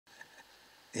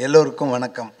எல்லோருக்கும்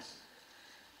வணக்கம்.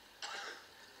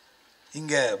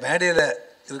 இங்கே மேடையில்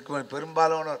இருக்கும்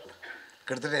பெரும்பாலானோர்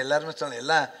கிட்டத்தட்ட எல்லாருமே சொல்லணும்,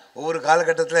 எல்லாம் ஒவ்வொரு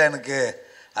காலகட்டத்தில் எனக்கு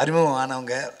அறிமுகம்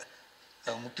ஆனவங்க.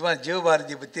 முக்கியமாக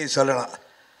ஜீவபாரதியை பற்றி சொல்லணும்.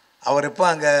 அவர் எப்போ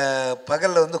அங்கே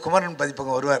பகலில் வந்து குமரன்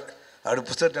பதிப்பகம் வருவார், அவருடைய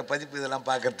புத்தகத்தை பதிப்பு இதெல்லாம்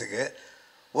பார்க்குறதுக்கு.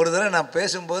 ஒரு தடவை நான்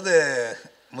பேசும்போது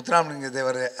முத்துராமலிங்க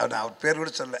தேவர், அவர் பேர்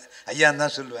கூட சொல்ல, ஐயான்னு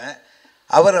தான் சொல்லுவேன்.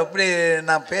 அவர் அப்படி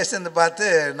நான் பேசுனது பார்த்து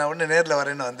நான் ஒன்று நேரில்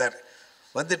வரேன்னு வந்தார்.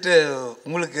 வந்துட்டு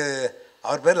உங்களுக்கு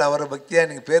அவர் பேரில் அவரை பக்தியாக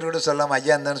நீங்கள் பேர் கூட சொல்லாமல்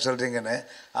ஐயான்னு தானே சொல்கிறீங்கன்னு.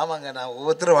 ஆமாங்க, நான்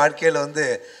ஒவ்வொருத்தரும் வாழ்க்கையில் வந்து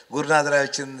குருநாதராக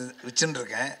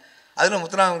வச்சுருக்கேன். அதில்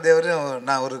முத்துராமலிங்க தேவரும்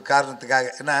நான் ஒரு காரணத்துக்காக,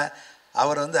 ஏன்னா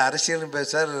அவர் வந்து அரசியலும்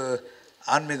பேசுவார்,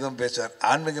 ஆன்மீகம் பேசுவார்.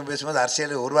 ஆன்மீகம் பேசும்போது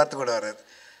அரசியல் ஒரு வார்த்தை கூட வராது,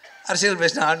 அரசியல்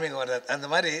பேசினா ஆன்மீகம் வராது. அந்த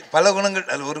மாதிரி பல குணங்கள்,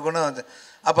 அதில் ஒரு குணம் வந்து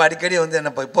அப்போ அடிக்கடி வந்து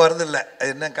என்ன இப்போ வரதில்லை,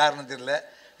 அது என்ன காரணம் தெரியல.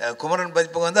 குமரன்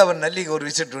பதிப்புக்கு வந்து அவர் நள்ளிக்கு ஒரு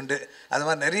விசிட் உண்டு. அது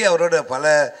மாதிரி நிறைய அவரோட பல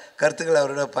கருத்துக்கள்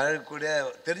அவரோட பழகக்கூடிய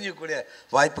தெரிஞ்சக்கூடிய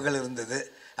வாய்ப்புகள் இருந்தது.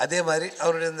 அதே மாதிரி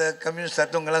அவருடைய இந்த கம்யூனிஸ்ட்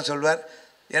தத்துவங்கள்லாம் சொல்வார்.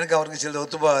 எனக்கு அவருக்கு சில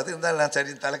ஒத்துப்போகாது, இருந்தாலும் நான்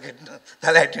சரி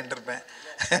தலையாட்டின்னு இருப்பேன்.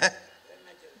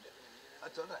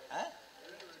 சொல்கிறேன்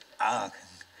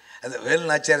அது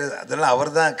வேலு நாச்சியார், அதெல்லாம்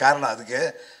அவர் தான் காரணம். அதுக்கு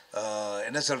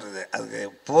என்ன சொல்கிறது, அதுக்கு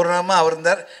பூர்ணமாக அவர்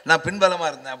இருந்தார், நான்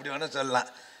பின்பலமாக இருந்தேன், அப்படி வேணால் சொல்லலாம்.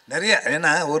 நிறைய,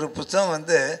 ஏன்னா ஒரு புத்தகம்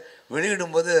வந்து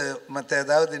வெளியிடும்போது மற்ற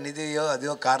ஏதாவது நிதியோ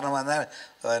அதையோ காரணமாக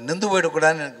தான் நின்று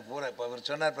போயிடக்கூடாதுன்னு எனக்கு பூரா. இப்போ அவர்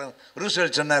சொன்னார், இப்போ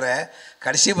ரூஸ்வெல்ட் சொன்னார்,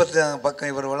 கடைசி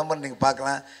பக்கம் இவர் விளம்பரம் நீங்கள்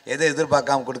பார்க்கலாம், எதை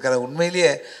எதிர்பார்க்காம கொடுக்குற.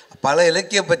 உண்மையிலேயே பல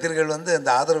இலக்கிய பத்திரிகைகள் வந்து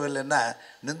இந்த ஆதரவு இல்லைன்னா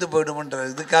நின்று போயிடும்ன்ற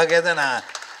இதுக்காகவே தான் நான்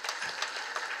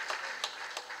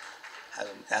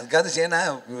அதுக்காக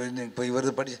செய்யணும். இப்போ இவர்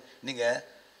நீங்கள்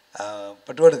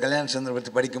பட்டுக்கோட்டை கல்யாணசுந்தரம்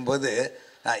பற்றி படிக்கும்போது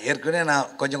நான் ஏற்கனவே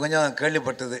கொஞ்சம்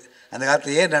கேள்விப்பட்டது. அந்த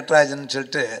காலத்தில் நடராஜன்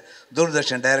சொல்லிட்டு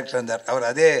தூர்தர்ஷன் டைரக்டர் இருந்தார். அவர்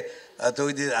அதே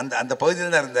தொகுதி அந்த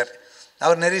பகுதியில் தான் இருந்தார்.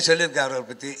 அவர் நிறைய சொல்லியிருக்கார் அவரை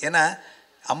பற்றி. ஏன்னா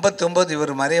 59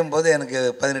 இவர் மறையும் போது எனக்கு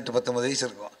 18-19 வயசு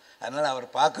இருக்கும். அதனால் அவர்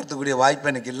பார்க்குறதுக்குரிய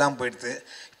வாய்ப்பு எனக்கு இல்லாமல் போயிடுது.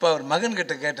 இப்போ அவர்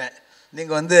மகன்கிட்ட கேட்டேன்,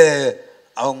 நீங்கள் வந்து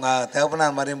அவங்க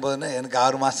தகப்பனார் மறையும் போதுன்னு எனக்கு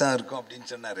 6 மாதம் இருக்கும்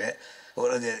அப்படின்னு சொன்னார்.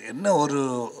 என்ன ஒரு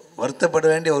வருத்தப்பட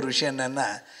வேண்டிய ஒரு விஷயம் என்னென்னா,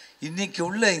 இன்றைக்கி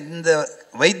உள்ள இந்த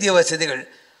வைத்திய வசதிகள்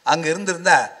அங்கே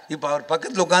இருந்திருந்தால் இப்போ அவர்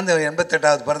பக்கத்தில் உட்காந்து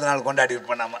 88வது பிறந்தநாள் கொண்டாடி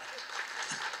இருப்போம் நம்ம.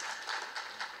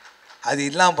 அது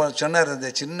இல்லாமல் சொன்னார், இந்த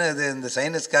சின்ன இந்த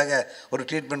சைனஸ்க்காக ஒரு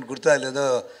ட்ரீட்மெண்ட் கொடுத்து அதில் ஏதோ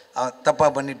தப்பாக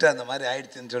பண்ணிவிட்டு அந்த மாதிரி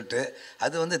ஆயிடுச்சுன்னு சொல்லிட்டு.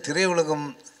 அது வந்து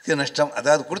திரையுலகம்க்கு நஷ்டம்.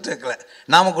 அதாவது கொடுத்து வைக்கல,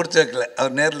 நாம் கொடுத்து வைக்கல.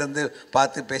 அவர் நேர்லேருந்து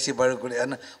பார்த்து பேசி பழகக்கூடிய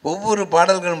ஒவ்வொரு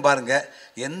பாடல்களும் பாருங்கள்,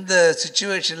 எந்த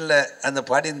சுச்சுவேஷனில் அந்த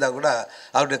பாடியிருந்தால் கூட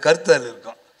அவருடைய கருத்து அதில்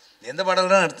இருக்கும். எந்த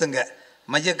பாடல்களும் எடுத்துங்க,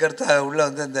 மைய கருத்து உள்ளே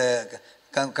வந்து இந்த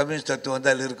கம்யூனிஸ்ட் தத்துவம் வந்து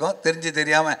அதில் இருக்கும்,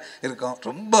 தெரியாமல் இருக்கும்.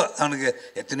 ரொம்ப அவனுக்கு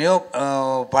எத்தனையோ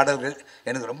பாடல்கள்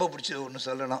எனக்கு ரொம்ப பிடிச்சது ஒன்று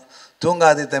சொல்லணும்.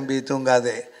 தூங்காதே தம்பி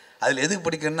தூங்காதே, அதில் எதுக்கு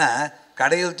பிடிக்குன்னா,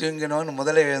 கடையில் தூங்கினோன்னு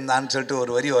முதலே எழுந்தான்னு சொல்லிட்டு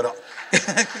ஒரு வரி வரும்.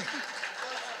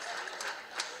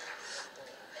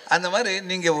 அந்த மாதிரி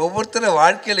நீங்கள் ஒவ்வொருத்தரும்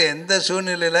வாழ்க்கையில் எந்த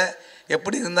சூழ்நிலையில்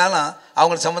எப்படி இருந்தாலும்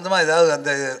அவங்க சம்மந்தமாக ஏதாவது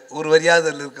அந்த ஒரு வரியாவது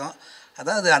அதில் இருக்கும்.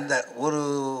 அதாவது அந்த ஒரு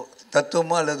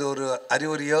தத்துவமோ அல்லது ஒரு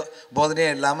அறிவுரையோ போதனையோ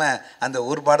இல்லாமல் அந்த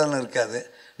ஒரு பாடலும் இருக்காது.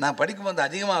 நான் படிக்கும்போது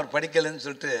அதிகமாக அவர் படிக்கலைன்னு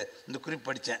சொல்லிட்டு இந்த குறிப்பு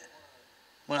படித்தேன்.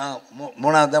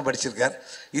 3வது தான் படிச்சிருக்கார்.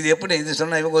 இது எப்படி, இது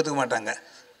சொன்னால் இவங்க ஒத்துக்க மாட்டாங்க.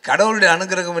 கடவுளுடைய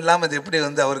அனுகிரகம் இல்லாமல் இது எப்படி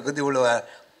வந்து அவருக்கு வந்து இவ்வளோ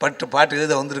பாட்டு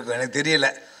எழுத வந்திருக்கும் எனக்கு தெரியல.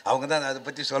 அவங்க தான் அதை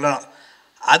பற்றி சொல்லணும்.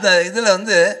 அதை இதில்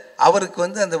வந்து அவருக்கு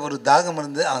வந்து அந்த ஒரு தாகம்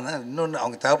இருந்து, அவங்க இன்னொன்று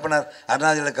அவங்க தகப்பனார்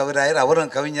அருணாச்சல கவிராயர்,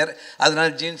 அவரும் கவிஞர். அதனால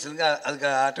ஜீன்ஸுங்க அதுக்கு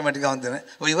ஆட்டோமேட்டிக்காக வந்துடுவேன்.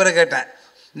 இவரை கேட்டேன்,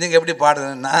 நீங்கள் எப்படி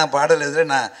பாடுறேன், நான் பாடல்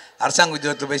எழுதுகிறேன், நான் அரசாங்க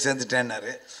உத்தியோகத்தை போய்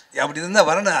சேர்ந்துட்டேன்னாரு. அப்படி இருந்தால்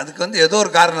வரணும், அதுக்கு வந்து ஏதோ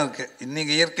ஒரு காரணம் இருக்குது.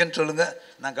 நீங்கள் இயற்கைன்னு சொல்லுங்கள்,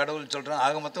 நான் கடவுள் சொல்கிறேன்,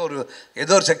 ஆக மொத்தம் ஒரு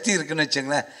ஏதோ ஒரு சக்தி இருக்குதுன்னு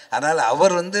வச்சுங்களேன். அதனால்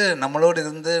அவர் வந்து நம்மளோடு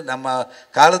இருந்து நம்ம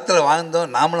காலத்தில்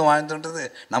வாழ்ந்தோம், நாமளும் வாழ்ந்தோன்றது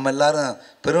நம்ம எல்லோரும்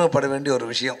பெருமைப்பட வேண்டிய ஒரு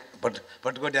விஷயம்.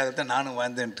 பட்டுக்கோட்டையாகத்தான் நானும்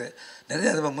வாழ்ந்தேன்ட்டு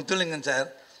நிறைய. அது முத்துலிங்கன் சார்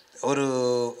ஒரு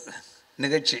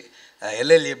நிகழ்ச்சி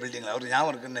எல்எல்ஏ பில்டிங்கில், அவர்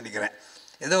ஞாபகம் இருக்குதுன்னு நினைக்கிறேன்.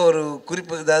 ஏதோ ஒரு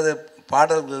குறிப்பு ஏதாவது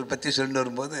பாடல்கள் பற்றி சொல்லிட்டு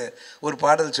வரும்போது ஒரு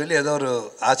பாடல் சொல்லி ஏதோ ஒரு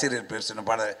ஆசிரியர் பேர் சொன்ன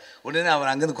பாடல், உடனே அவர்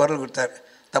அங்கேருந்து குரல் கொடுத்தார்,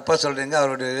 தப்பாக சொல்கிறீங்க,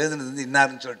 அவருடைய எழுதுனது வந்து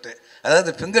இன்னாருன்னு சொல்லிட்டு.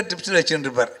 அதாவது ஃபிங்கர் டிப்ஸில் வச்சுட்டு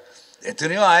இருப்பார்.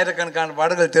 எத்தனையோ ஆயிரக்கணக்கான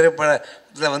பாடல்கள்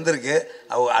திரைப்படத்தில் வந்திருக்கு.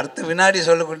 அடுத்த வினாடி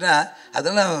சொல்லக்கூடனா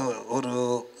அதெல்லாம் ஒரு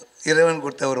இறைவன்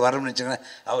கொடுத்த ஒரு வரம்னு வச்சுக்கோங்களேன்.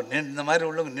 அவர் இந்த மாதிரி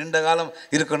உள்ளவங்க நீண்ட காலம்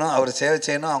இருக்கணும், அவர் சேவை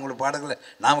செய்யணும், அவங்களோட பாடல்களை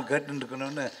நாம் கேட்டுன்னு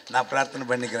இருக்கணும்னு நான் பிரார்த்தனை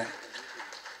பண்ணிக்கிறேன்.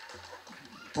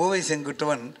 பூவை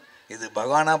செங்குட்டுவன் இது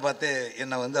பகவானாக பார்த்து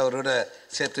என்னை வந்து அவரோட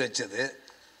சேர்த்து வச்சது.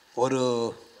 ஒரு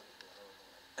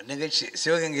நிகழ்ச்சி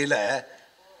சிவகங்கையில்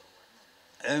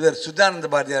இவர் சுத்தானந்த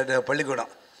பாரதியாருடைய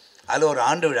பள்ளிக்கூடம், அதில் ஒரு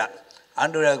ஆண்டு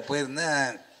விழாவுக்கு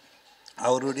போயிருந்தேன்.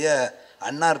 அவருடைய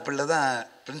அன்னார் பிள்ளை தான்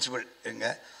பிரின்சிபல்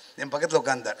என் பக்கத்தில்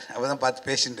உட்காந்தார். அப்போ தான் பார்த்து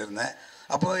பேசிகிட்டு இருந்தேன்.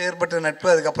 அப்போது ஏற்பட்ட நட்பு.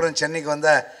 அதுக்கப்புறம் சென்னைக்கு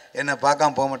வந்தால் என்னை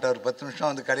பார்க்காம போக மாட்டார். 10 நிமிஷம்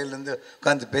வந்து கடையிலேருந்து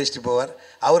உட்காந்து பேசிட்டு போவார்.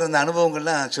 அவர் அந்த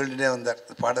அனுபவங்கள்லாம் சொல்லிகிட்டே வந்தார்.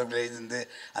 பாடல்கள் எழுதிருந்து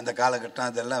அந்த காலகட்டம்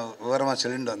அதெல்லாம் விவரமாக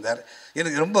சொல்லிட்டு வந்தார்.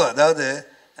 எனக்கு ரொம்ப அதாவது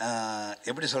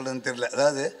எப்படி சொல்கிறதுன்னு தெரியல.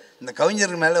 அதாவது இந்த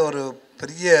கவிஞர்கள் மேலே ஒரு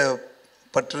பெரிய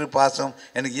பற்று பாசம்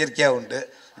எனக்கு இயற்கையாக உண்டு.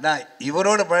 நான்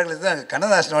இவரோட பழகிறது தான்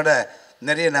கண்ணதாசனோட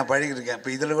நிறைய நான் பழகியிருக்கேன்.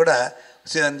 இப்போ இதில் கூட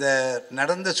அந்த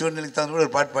நடந்த சூழ்நிலைக்கு தகுந்த கூட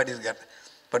ஒரு பாட்டு பாடியிருக்கார்.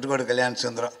 பட்டுக்கோட்டை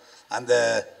கல்யாணசுந்தரம். அந்த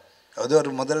அது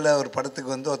ஒரு முதல்ல ஒரு படத்துக்கு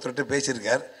வந்து ஒருத்தர்கிட்ட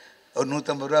பேசியிருக்கார். ஒரு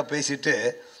 150 ரூபா பேசிவிட்டு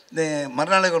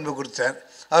மறுநாளே கொண்டு போய் கொடுத்தார்.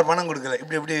 அவர் பணம் கொடுக்கல.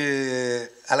 இப்படி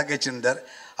அலக்கச்சிருந்தார்.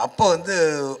 அப்போ வந்து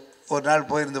ஒரு நாள்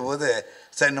போயிருந்த போது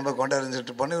சரி நம்ம கொண்டாடுன்னு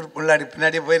சொல்லிட்டு போனேன். இவர்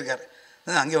பின்னாடியே போயிருக்கார்.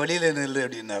 அங்கே வெளியில் நில்லு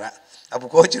அப்படின்னாரான். அப்போ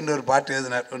கோச்சுன்னு ஒரு பாட்டு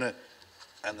எழுதினார். ஒன்று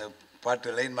அந்த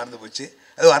பாட்டு லைன் மறந்து போச்சு.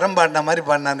 அது அறம் பாடின மாதிரி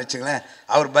பாடினான்னு வச்சுங்களேன்.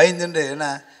 அவர் பயந்துண்டு,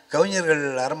 ஏன்னா கவிஞர்கள்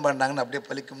அறம் பாடினாங்கன்னு அப்படியே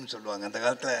பலிக்கும்னு சொல்லுவாங்க. அந்த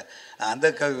காலத்தில் அந்த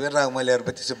கவி வீரராகமலையார்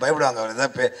பற்றி பயப்படுவாங்க. அவர்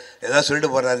எதாவது சொல்லிட்டு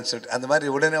போகிறாருன்னு சொல்லிட்டு அந்த மாதிரி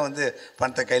உடனே வந்து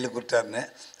பணத்தை கையில் கொடுத்தாருன்னு.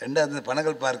 ரெண்டாவது அந்த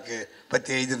பனகல் பார்க்கு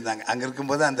பற்றி எழுதியிருந்தாங்க. அங்கே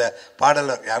இருக்கும்போது அந்த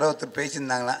பாடலை யாரோ ஒருத்தர்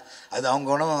பேசியிருந்தாங்களாம். அது அவங்க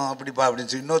குணம் அப்படிப்பா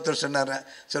அப்படின்னு சொல்லி இன்னொருத்தர் சொன்னார்.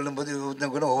 சொல்லும்போது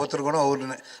குணம் ஒவ்வொருத்தர் குணம்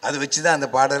ஒவ்வொருன்னு அதை வச்சு தான் அந்த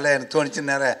பாடலை எனக்கு தோணிச்சு.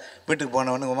 நேரம் வீட்டுக்கு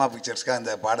போனவொன்னு உமா பிக்சர்ஸ்க்காக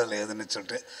அந்த பாடலை எழுதுன்னு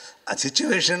சொல்லிட்டு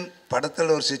சிச்சுவேஷன்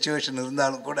படத்தில் ஒரு சிச்சுவேஷன்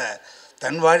இருந்தாலும் கூட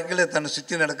தன் வாழ்க்கையில் தன்னை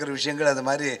சுற்றி நடக்கிற விஷயங்கள் அது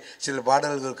மாதிரி சில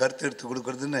பாடல்கள் கருத்து எடுத்து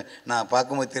கொடுக்குறதுன்னு நான்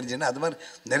பார்க்கும்போது தெரிஞ்சுன்னா அது மாதிரி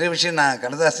நிறைய விஷயம் நான்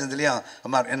கண்ணதாசன்லேயும்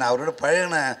ஏன்னா அவரோட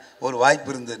பழகின ஒரு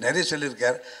வாய்ப்பு இருந்து நிறைய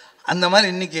சொல்லியிருக்கார். அந்த மாதிரி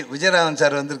இன்றைக்கி விஜயராகவன்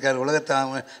சார் வந்திருக்கார்.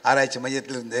 உலகத்தாம ஆராய்ச்சி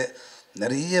மையத்திலிருந்து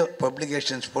நிறைய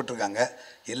பப்ளிகேஷன்ஸ் போட்டிருக்காங்க.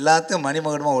 எல்லாத்தையும்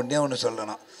மணிமகனமாக ஒன்றே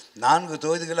சொல்லணும். 4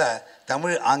 தொகுதிகளை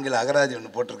தமிழ் ஆங்கில அகராதி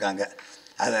ஒன்று போட்டிருக்காங்க.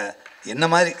 அதை என்ன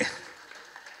மாதிரி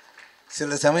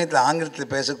சில சமயத்தில்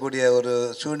ஆங்கிலத்தில் பேசக்கூடிய ஒரு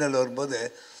சூழ்நிலை வரும்போது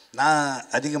நான்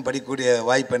அதிகம் படிக்கக்கூடிய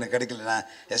வாய்ப்பு எனக்கு கிடைக்கல. நான்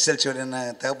எஸ்எல்சியோட என்ன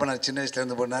தகப்பனார் சின்ன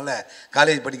வயசுலேருந்து போனால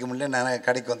காலேஜ் படிக்க முடியல. நான்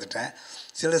கடைக்கு வந்துட்டேன்.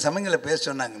 சில சமயங்களில் பேச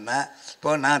சொன்னாங்கன்னா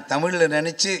இப்போ நான் தமிழில்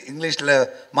நினச்சி இங்கிலீஷில்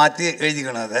மாற்றி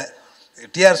எழுதிக்கணும். அதை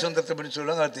டிஆர் சுந்தரத்தை பற்றி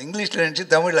சொல்லுவாங்க. அடுத்து இங்கிலீஷில் நினச்சி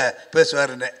தமிழில்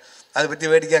பேசுவாருன்னு அதை பற்றி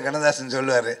வேடிக்கையாக கண்ணதாசன்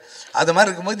சொல்லுவார். அது மாதிரி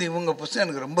இருக்கும்போது இவங்க புத்தகம்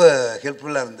எனக்கு ரொம்ப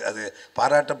ஹெல்ப்ஃபுல்லாக இருந்தது. அது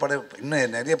பாராட்டப்பட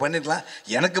இன்னும் நிறைய பண்ணிக்கலாம்.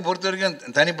 எனக்கு பொறுத்த வரைக்கும்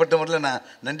தனிப்பட்ட முறையில் நான்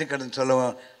நன்றி கடன் சொல்ல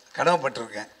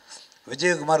கடமைப்பட்டிருக்கேன்.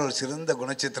 விஜயகுமார் ஒரு சிறந்த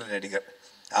குணச்சித்திர நடிகர்.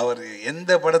 அவர்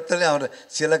எந்த படத்துலையும் அவர்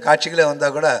சில காட்சிகளே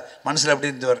வந்தால் கூட மனசில்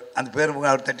அப்படி இருந்தவர். அந்த பேர்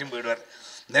அவர் தட்டியும் போயிடுவார்.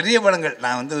 நிறைய படங்கள்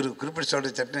நான் வந்து ஒரு குறிப்பிட்ட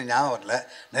சொல்கிற சட்னி ஞாபகம் வரல.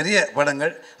 நிறைய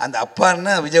படங்கள் அந்த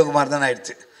அப்பான்னா விஜயகுமார் தான்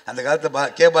ஆயிடுச்சு. அந்த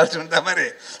காலத்தில் கே பாலசுமன் மாதிரி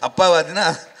அப்பா பார்த்தீங்கன்னா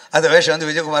அந்த வேஷம் வந்து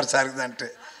விஜயகுமார் சாருக்கு தான்ட்டு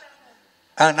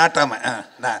நாட்டாமல்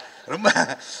நான் ரொம்ப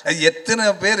எத்தனை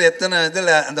பேர் எத்தனை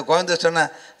இதில் அந்த குழந்தை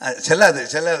சொன்னால் செல்லாது.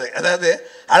 அதாவது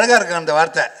அழகாக இருக்கும் அந்த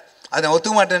வார்த்தை. அதை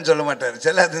ஒத்துக்க மாட்டேன்னு சொல்ல மாட்டார்,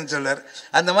 செல்லாதுன்னு சொல்லுவார்.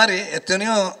 அந்த மாதிரி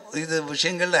எத்தனையோ இது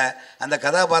விஷயங்களில் அந்த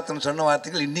கதாபாத்திரம் சொன்ன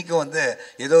வார்த்தைகள் இன்றைக்கும் வந்து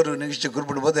ஏதோ ஒரு நிகழ்ச்சி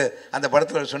குறிப்பிடும் போது அந்த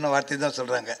படத்தில் சொன்ன வார்த்தை தான்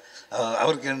சொல்கிறாங்க.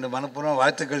 அவருக்கு ரெண்டு மனப்பூர்வம்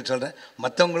வாழ்த்துக்கள் சொல்கிறேன்.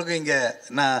 மற்றவங்களுக்கும் இங்கே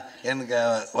நான் எனக்கு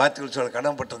வாழ்த்துக்கள் சொல்ல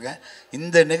கடமைப்பட்டிருக்கேன்.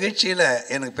 இந்த நிகழ்ச்சியில்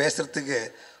எனக்கு பேசுகிறதுக்கு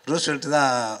ரூஸ்வெல்ட்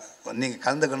தான் நீங்கள்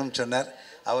கலந்துக்கணும்னு சொன்னார்.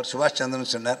 அவர் சுபாஷ்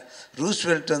சந்திரன் சொன்னார்.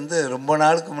 ரூஸ்வெல்ட் வந்து ரொம்ப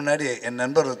நாளுக்கு முன்னாடி என்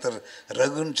நண்பர் ஒருத்தர்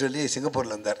ரகுன்னு சொல்லி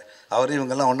சிங்கப்பூரில் இருந்தார். அவரும்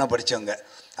இவங்கெல்லாம் ஒன்றா படித்தவங்க.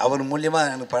 அவர் மூலியமாக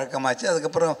எனக்கு பழக்கமாச்சு.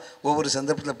 அதுக்கப்புறம் ஒவ்வொரு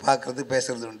சந்தர்ப்பத்தில் பார்க்குறது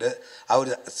பேசுகிறது உண்டு. அவர்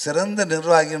சிறந்த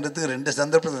நிர்வாகின்றதுக்கு 2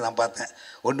 சந்தர்ப்பத்தில் நான் பார்த்தேன்.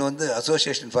 ஒன்று வந்து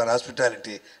அசோசியேஷன் ஃபார்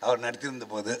ஹாஸ்பிட்டாலிட்டி அவர் நடத்தியிருந்த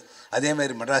போது,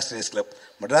 அதேமாதிரி மெட்ராஸ்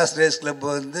ரேஸ் கிளப்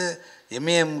வந்து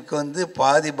எம்ஏஎம்க்கு வந்து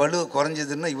பாதி பலு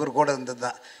குறைஞ்சதுன்னா இவர் கூட இருந்தது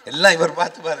தான். எல்லாம் இவர்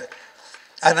பார்த்துப்பார்.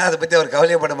 அதனால் அதை பற்றி அவர்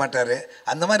கவலையப்பட மாட்டார்.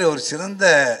 அந்த மாதிரி ஒரு சிறந்த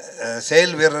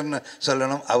செயல் வீரர்னு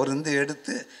சொல்லணும். அவர் வந்து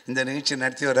எடுத்து இந்த நிகழ்ச்சி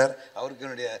நடத்தி வர்றார். அவருக்கு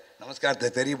என்னுடைய நமஸ்காரத்தை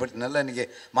தெரியப்பட்டு நல்லா இன்றைக்கி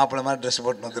மாப்பிள்ளை மாதிரி ட்ரெஸ்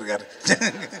போட்டு வந்திருக்காரு.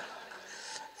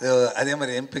 அதே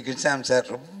மாதிரி எம்பி கிருஷ்ணாம்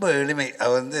சார் ரொம்ப எளிமை.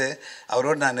 அவர் வந்து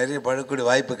அவரோடு நான் நிறைய பழக்கூடிய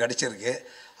வாய்ப்பு கிடச்சிருக்கு.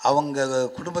 அவங்க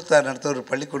குடும்பத்தார் நடத்த ஒரு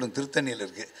பள்ளிக்கூடம் திருத்தணியில்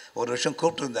இருக்குது. ஒரு வருஷம்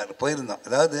கூப்பிட்டுருந்தார், போயிருந்தோம்.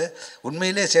 அதாவது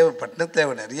உண்மையிலே சேவை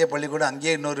பட்டணத்தில் நிறைய பள்ளிக்கூடம்,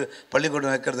 அங்கேயே இன்னொரு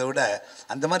பள்ளிக்கூடம் வைக்கிறத விட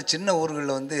அந்த மாதிரி சின்ன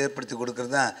ஊர்களில் வந்து ஏற்படுத்தி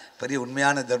கொடுக்குறது தான் பெரிய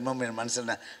உண்மையான தர்மம். என் மனசில்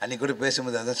நான் அன்றைக்கி கூட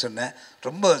பேசும்போது அதான் சொன்னேன்.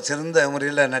 ரொம்ப சிறந்த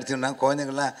முறையில் நடத்தினாங்க.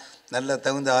 குழந்தைங்கள்லாம் நல்ல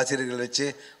தகுந்த ஆசிரியர்கள் வச்சு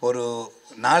ஒரு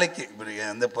நாளைக்கு இப்படி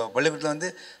அந்த பள்ளிக்கூடத்தில் வந்து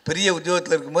பெரிய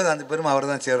உத்தியோகத்தில் இருக்கும்போது அந்த பெருமை அவர்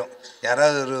தான் சேரும்.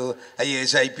 யாராவது ஒரு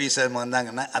ஐஏஎஸ் ஐபிஎஸ்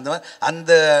வந்தாங்கன்னா அந்த மாதிரி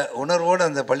அந்த உணர்வோடு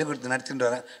அந்த பள்ளிக்கூடத்தை நடத்திட்டு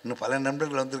வரேன். இன்னும் பல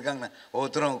நண்பர்கள் வந்திருக்காங்க.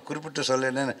 ஒவ்வொருத்தரும் குறிப்பிட்டு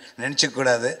சொல்லணுன்னு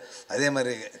நினச்சிக்கூடாது. அதே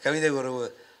மாதிரி கவிதை உறவு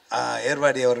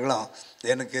ஏர்வாடி அவர்களும்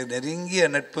எனக்கு நெருங்கிய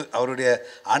நட்பு. அவருடைய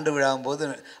ஆண்டு விழாவும் போது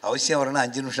அவசியம் வரணும்,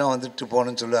 5 நிமிஷம் வந்துட்டு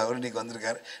போகணுன்னு சொல்லி அவர் இன்றைக்கி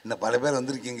வந்திருக்கார். இன்னும் பல பேர்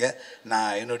வந்திருக்கீங்க.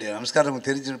 நான் என்னுடைய நமஸ்காரம்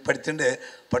தெரிஞ்சு படித்துட்டு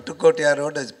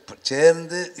பட்டுக்கோட்டையாரோடு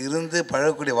சேர்ந்து இருந்து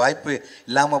பழகக்கூடிய வாய்ப்பு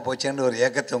இல்லாமல் போச்சேன்னு ஒரு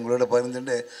ஏக்கத்தை உங்களோட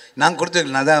பகிர்ந்துட்டு நான்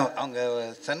கொடுத்து நான் தான் அவங்க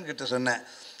சன்கிட்ட சொன்னேன்,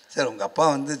 சார் உங்கள் அப்பா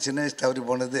வந்து சின்ன வயசு தவறி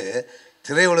போனது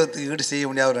திரையுலகத்துக்கு ஈடு செய்ய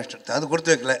முடியாத ஒரு நஷ்டம், அது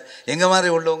கொடுத்து வைக்கல. எங்கள் மாதிரி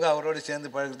உள்ளவங்க அவரோடு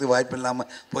சேர்ந்து பழகிறதுக்கு வாய்ப்பு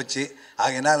இல்லாமல் போச்சு.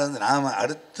 ஆகையினால் வந்து நாம்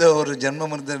அடுத்த ஒரு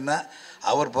ஜென்மம் இருந்ததுன்னா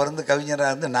அவர் பிறந்து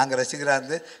கவிஞராக இருந்து நாங்கள் ரசிகராக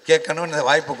இருந்து கேட்கணும்னு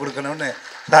வாய்ப்பை கொடுக்கணும்னு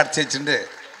பிரார்த்திச்சுட்டு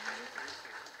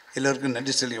எல்லோருக்கும்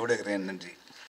நன்றி சொல்லி விடுகிறேன். நன்றி.